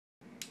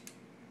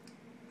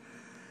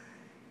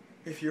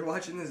If you're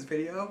watching this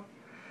video,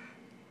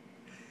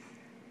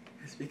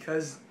 it's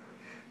because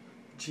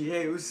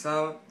GA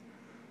Usama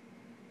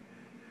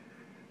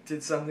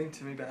did something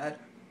to me bad.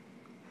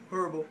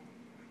 Horrible.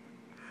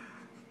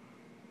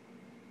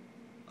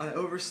 I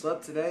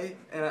overslept today,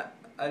 and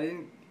I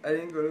didn't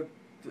go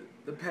to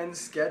the pen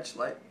sketch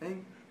light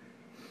thing.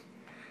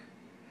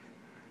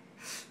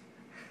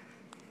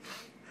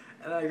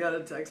 And I got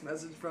a text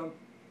message from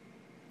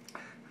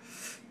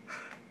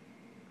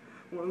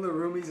one of the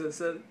roomies that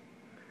said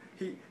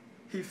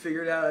he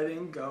figured out I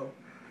didn't go.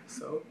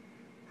 So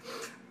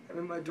I'm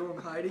in my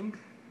dorm hiding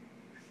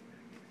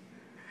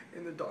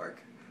in the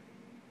dark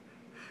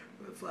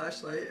with a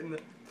flashlight, and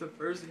the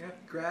first thing I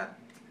grabbed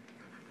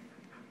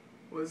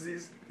was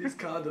these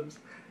condoms.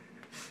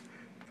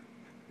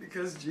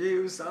 Because GA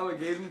Usama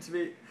gave them to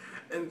me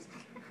and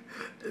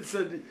it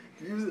said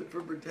to use it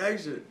for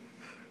protection.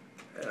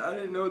 And I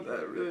didn't know what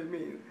that really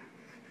means.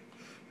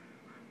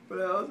 But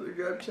I also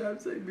grabbed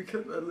chapstick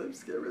because my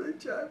lips get really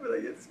chapped when I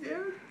get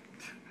scared.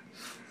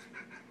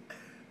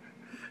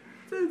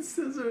 Then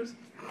scissors.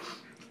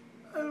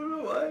 I don't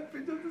know why I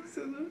picked up the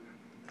scissors.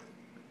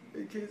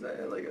 In case I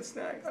had like a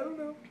snack. I don't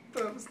know. I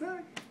have a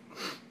snack.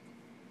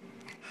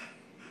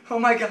 Oh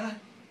my god.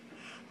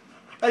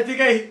 I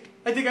think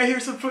I hear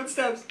some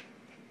footsteps.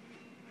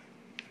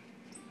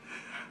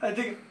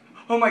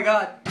 Oh my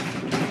god.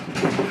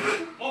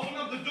 Open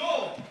up the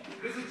door.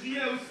 This is GA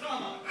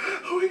Usama.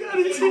 Oh my god,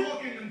 it's here.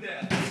 Walking in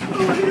there.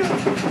 Oh my god.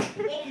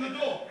 Open the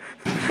door.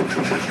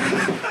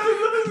 I'm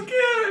so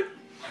scared.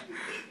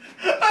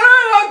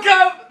 Alright, I'll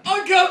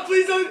come.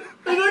 Please don't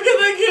get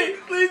the key.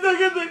 Please don't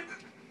get the...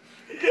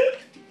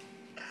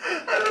 I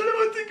don't know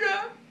what to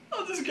grab.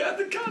 I'll just grab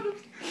the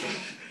condoms.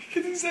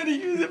 Because he said he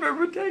used it for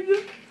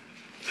protection.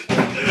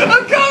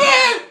 I'm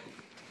coming!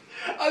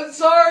 I'm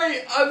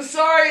sorry,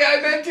 I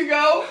meant to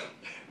go.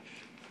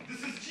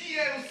 This is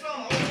GA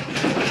Usama.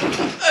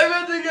 I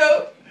meant to go.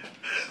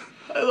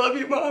 I love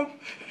you, Mom.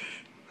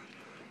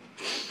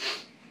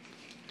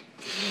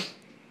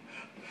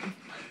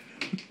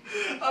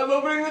 I'm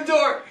opening the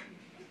door.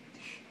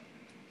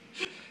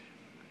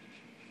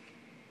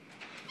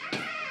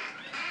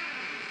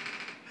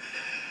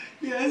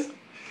 Yes.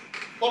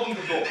 Open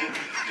the door.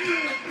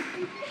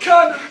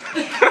 Condom.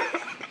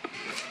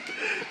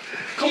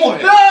 Come on.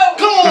 No!